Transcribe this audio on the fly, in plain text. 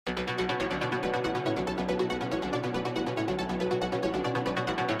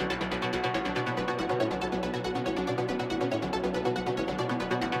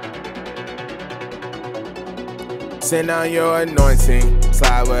Send down your anointing,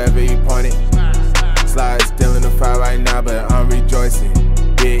 slide wherever you point it. Slide still in the fire right now, but I'm rejoicing.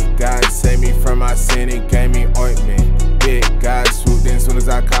 Big God saved me from my sin and gave me ointment. Big God swooped in soon as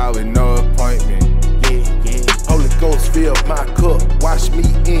I called with no appointment. Holy Ghost fill my cup, wash me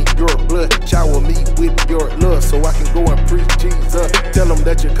in your blood, shower me with your love so I can go and preach Jesus. Tell them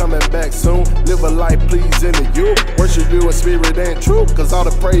that you're coming back soon, live a life pleasing to you, worship you in spirit and truth, cause all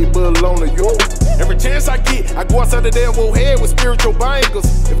the praise belong to you. Every chance I get, I go outside the devil's head with spiritual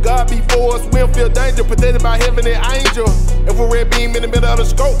bangers. If God be for us, we don't feel danger, protected by heaven and angel. Infrared beam in the middle of the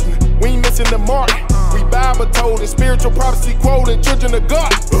scope, we ain't missing the mark. We Bible told and spiritual prophecy quoting, children of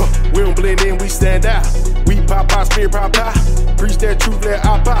God. We don't blend in, we stand out. We pop out, spirit pop out. Preach that truth, let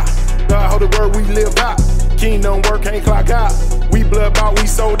I pop. God hold the word, we live out. Kingdom work, can't clock out. We blood bought, we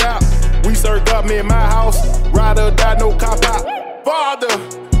sold out. We serve government in my house. Ride or die, no cop out. Father,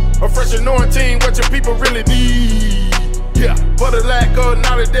 a fresh anointing, what your people really need. Yeah, for the lack of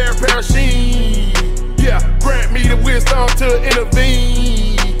knowledge, they're perishing. Yeah, grant me the wisdom to intervene.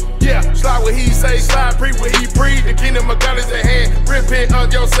 Yeah, slide what he say, slide, preach what he preach. The kingdom of God is at hand. Repent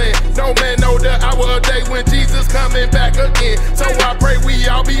of your sin. No man know the hour of day when Jesus coming back again. So I pray we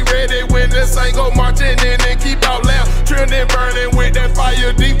all be ready when the saints go marching in and keep out loud, trimmed and burning with that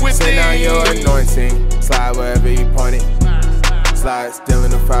fire deep within. Send down your anointing, slide wherever you point it. Slide still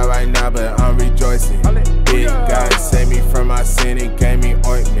in the fire right now, but I'm rejoicing. Big God saved me from my sin and gave me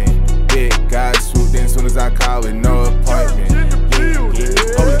ointment. Big God swooped in soon as I called with no appointment.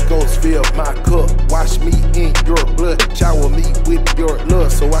 Holy Ghost fill my cup, wash me in your blood, shower me with your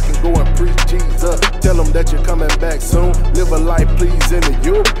love so I can go and preach Jesus. Tell them that you're coming back soon, live a life pleasing to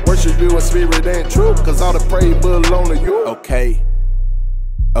you, worship you in spirit and truth, cause all the praise belong to you.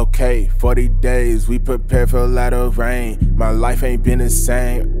 Okay, 40 days, we prepare for a lot of rain. My life ain't been the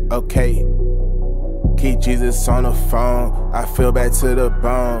same, okay. Keep Jesus on the phone, I feel back to the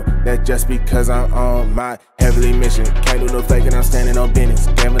bone. That's just because I'm on my heavenly mission. Can't do no faking, I'm standing on business.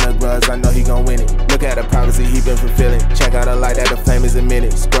 Gave him the gloves, I know he gon' win it. Look at the prophecy he been fulfilling. Check out the light that the flame is emitting.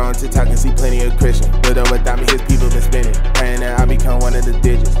 Scroll on TikTok and see plenty of Christians. But without me, his people been spinning. Praying that I become one of the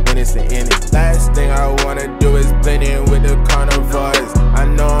digits, innocent in it. Last thing I wanna do is blend in with the carnivores. I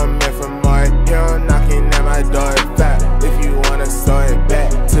know I'm meant for more, you're knocking at my door. Fat, if you wanna saw it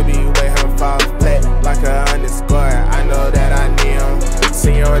back, to be way him fall flat, like a underscore, I know that I need him.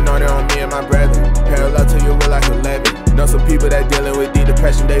 See your anointing on me and my brethren, parallel to your will like 11. Know some people that dealing with deep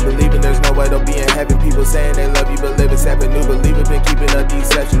depression, they believing there's no way they'll be in heaven. People saying they love you but living separate, new believers been keeping up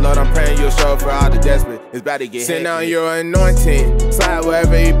deception. Lord, I'm praying you'll show up for all the desperate, it's about to get Send down your anointing, slide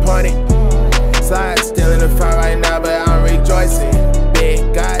wherever you point it. Slide still in the fire right now, but I'm rejoicing.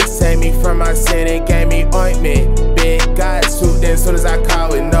 Big God saved me from my sin and gave me ointment. Big God swooped in soon as I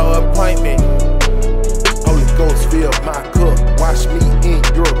called with no appointment. Holy Ghost fill my cup, wash me in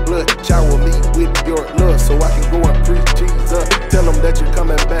your blood, shower me with your love so I can go and preach Jesus. Tell them that you're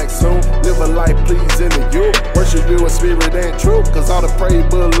coming back soon, live a life pleasing to you, worship you in spirit and truth, cause all the praise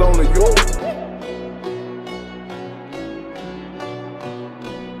belong to you.